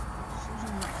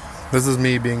This is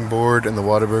me being bored in the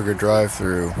Whataburger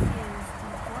drive-thru.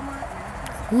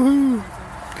 Woohoo!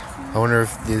 I wonder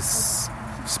if this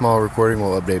small recording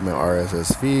will update my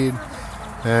RSS feed,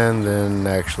 and then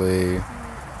actually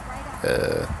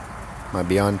my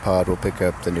Beyond Pod will pick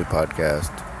up the new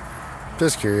podcast.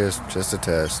 Just curious, just a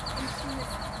test.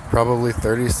 Probably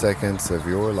 30 seconds of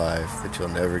your life that you'll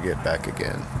never get back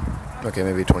again. Okay,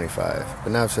 maybe 25,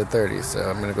 but now I've said 30, so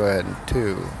I'm going to go ahead and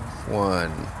 2,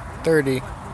 1, 30.